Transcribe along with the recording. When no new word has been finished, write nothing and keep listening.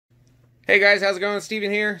Hey guys, how's it going?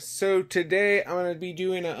 Steven here. So today I'm going to be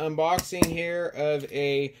doing an unboxing here of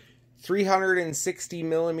a 360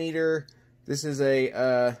 millimeter. This is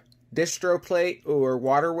a Distro Plate or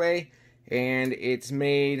Waterway, and it's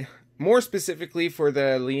made more specifically for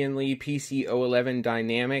the Lian PC011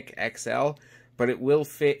 Dynamic XL, but it will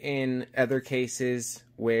fit in other cases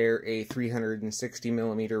where a 360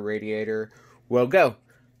 millimeter radiator will go.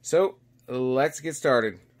 So let's get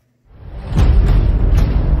started.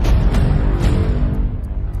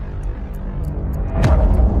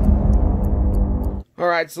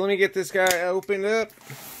 Alright, so let me get this guy opened up.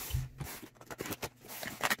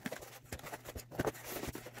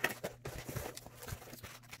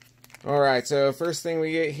 Alright, so first thing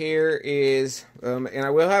we get here is, and I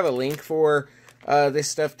will have a link for this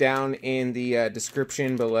stuff down in the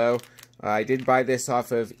description below. I did buy this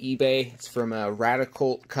off of eBay. It's from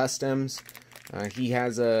Radikult Customs. He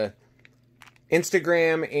has a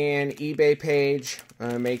Instagram and eBay page,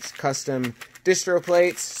 makes custom distro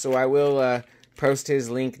plates, so I will post his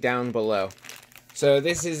link down below. So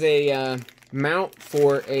this is a mount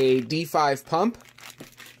for a D5 pump.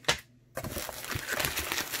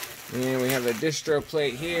 And we have a distro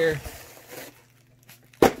plate here.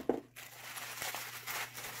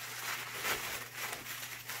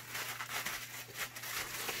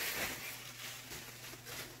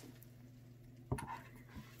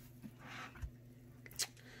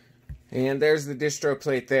 And there's the distro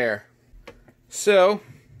plate there. So,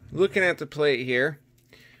 looking at the plate here,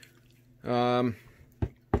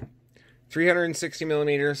 360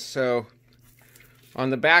 millimeters. So on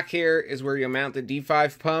the back here is where you mount the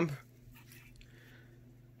D5 pump.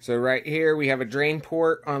 So right here we have a drain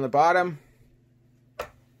port on the bottom.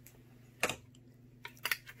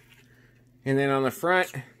 And then on the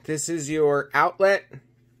front, this is your outlet.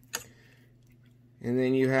 And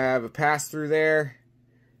then you have a pass through there,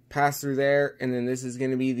 and then this is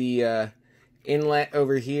going to be the inlet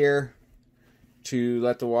over here to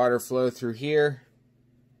let the water flow through here.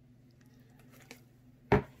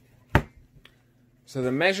 So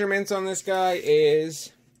the measurements on this guy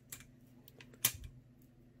is,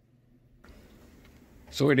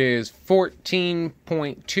 so it is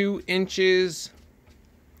 14.2 inches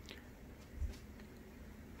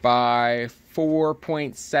by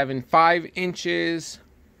 4.75 inches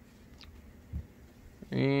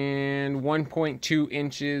and 1.2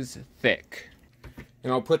 inches thick.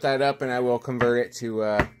 And I'll put that up and I will convert it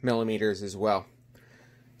to millimeters as well.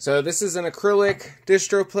 So this is an acrylic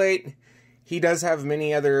distro plate. He does have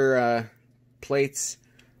many other plates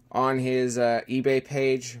on his eBay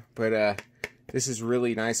page, but this is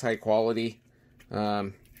really nice, high quality.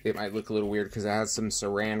 It might look a little weird because it has some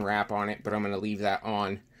saran wrap on it, but I'm going to leave that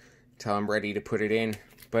on until I'm ready to put it in.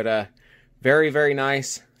 But very, very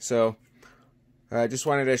nice. So I just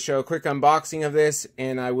wanted to show a quick unboxing of this,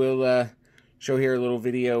 and I will show here a little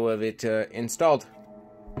video of it installed.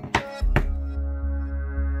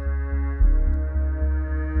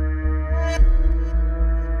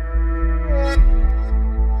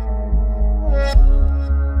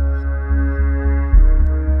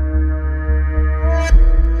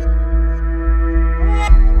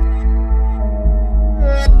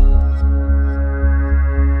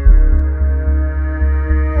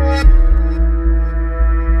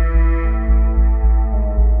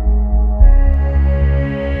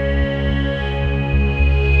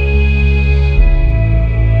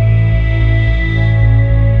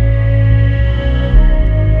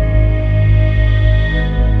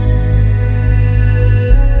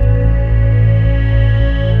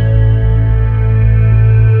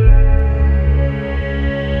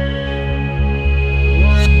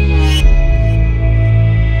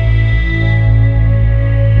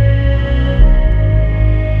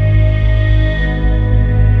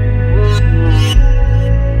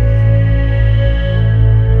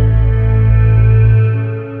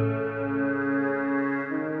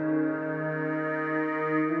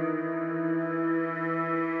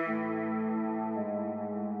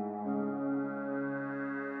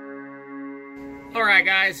 Alright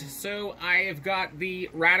guys, so I have got the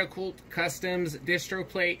Radikult Customs distro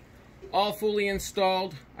plate all fully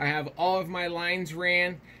installed. I have all of my lines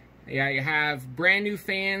ran. I have brand new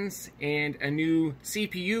fans and a new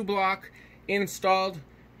CPU block installed.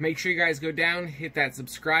 Make sure you guys go down, hit that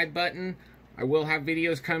subscribe button. I will have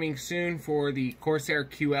videos coming soon for the Corsair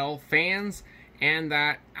QL fans and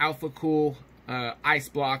that Alpha Cool ice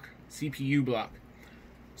block CPU block.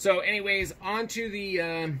 So anyways, onto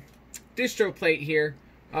the distro plate here.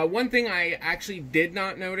 One thing I actually did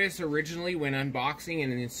not notice originally when unboxing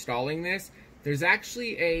and installing this, there's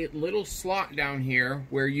actually a little slot down here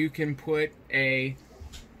where you can put a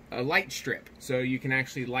light strip, so you can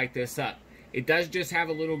actually light this up. It does just have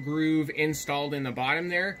a little groove installed in the bottom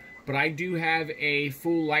there, but I do have a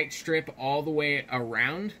full light strip all the way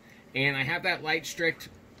around, and I have that light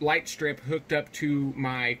strip hooked up to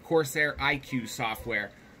my Corsair iQ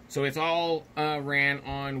software. So it's all ran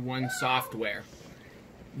on one software.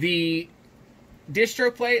 The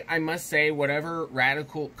distro plate, I must say, whatever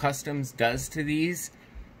Radikult Customs does to these,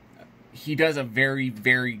 he does a very,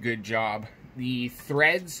 very good job. The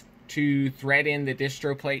threads to thread in the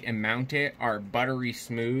distro plate and mount it are buttery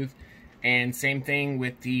smooth. And same thing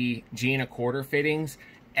with the G 1/4 fittings.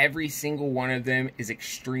 Every single one of them is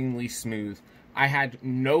extremely smooth. I had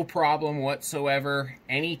no problem whatsoever,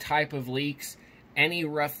 any type of leaks, any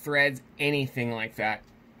rough threads, anything like that.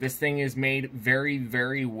 This thing is made very,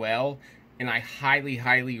 very well, and I highly,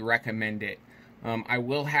 highly recommend it. I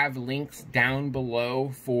will have links down below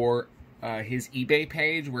for his eBay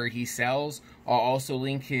page where he sells. I'll also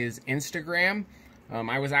link his Instagram.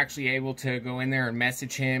 I was actually able to go in there and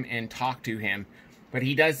message him and talk to him. But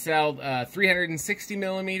he does sell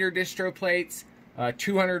 360mm distro plates,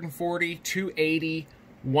 240, 280,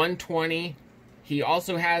 120. He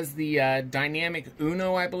also has the Dynamic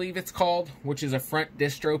Uno, I believe it's called, which is a front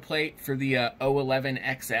distro plate for the 011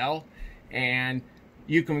 XL. And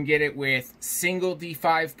you can get it with single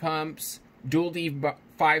D5 pumps, dual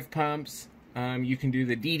D5 pumps. You can do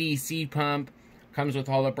the DDC pump. Comes with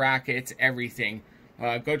all the brackets, everything.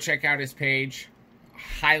 Go check out his page.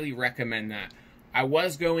 Highly recommend that. I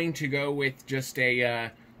was going to go with just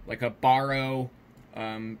a like a Barrow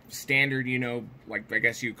standard, you know, like I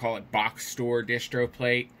guess you'd call it box store distro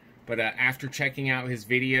plate. But after checking out his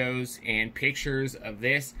videos and pictures of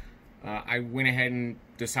this, I went ahead and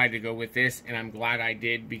decided to go with this, and I'm glad I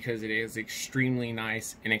did because it is extremely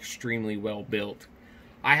nice and extremely well built.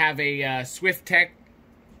 I have a Swiftech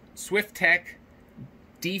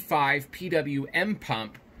D5 PWM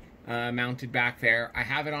pump mounted back there. I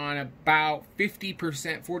have it on about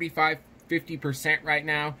 50%, 45, 50% right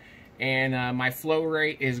now, and my flow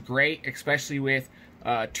rate is great, especially with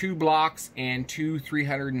 2 blocks and 2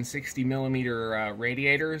 360mm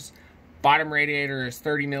radiators. Bottom radiator is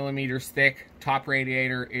 30mm thick, top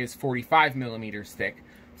radiator is 45mm thick.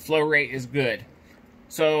 Flow rate is good.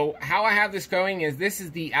 So how I have this going is this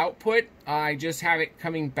is the output. I just have it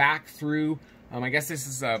coming back through, I guess this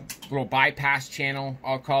is a little bypass channel,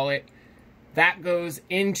 I'll call it. That goes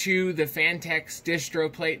into the Phanteks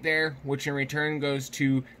distro plate there, which in return goes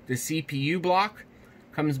to the CPU block,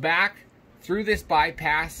 comes back through this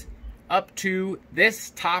bypass, up to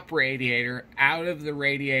this top radiator, out of the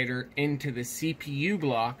radiator into the CPU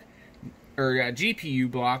block, or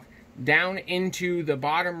GPU block, down into the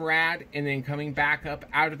bottom rad, and then coming back up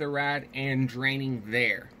out of the rad and draining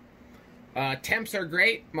there. Temps are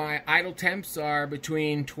great. My idle temps are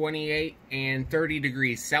between 28 and 30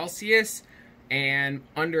 degrees Celsius, and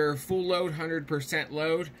under full load, 100%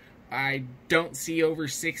 load, I don't see over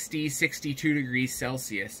 60, 62 degrees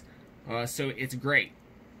Celsius. So it's great.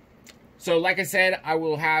 So like I said, I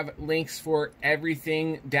will have links for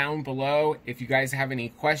everything down below. If you guys have any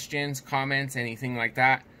questions, comments, anything like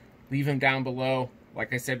that, leave them down below.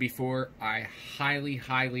 Like I said before, I highly,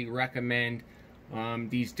 highly recommend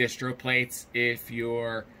these distro plates. If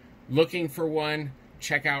you're looking for one,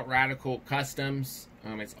 check out Radikult Customs.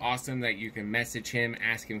 It's awesome that you can message him,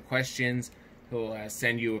 ask him questions. He'll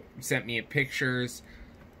send me pictures.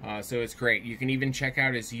 So it's great. You can even check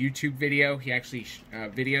out his YouTube video. He actually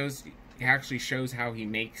He actually shows how he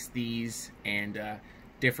makes these and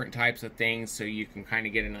different types of things, so you can kind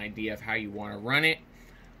of get an idea of how you want to run it.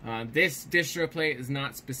 This distro plate is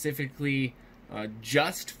not specifically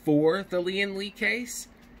just for the Lian Lee case.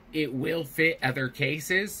 It will fit other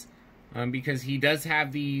cases because he does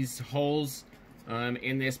have these holes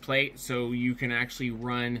in this plate, so you can actually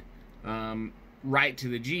run right to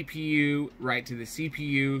the GPU, right to the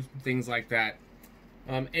CPU, things like that.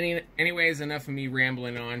 Anyways, enough of me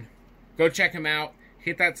rambling on. Go check him out.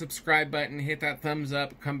 Hit that subscribe button. Hit that thumbs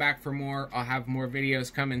up. Come back for more. I'll have more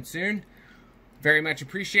videos coming soon. Very much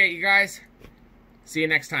appreciate you guys. See you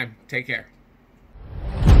next time. Take care.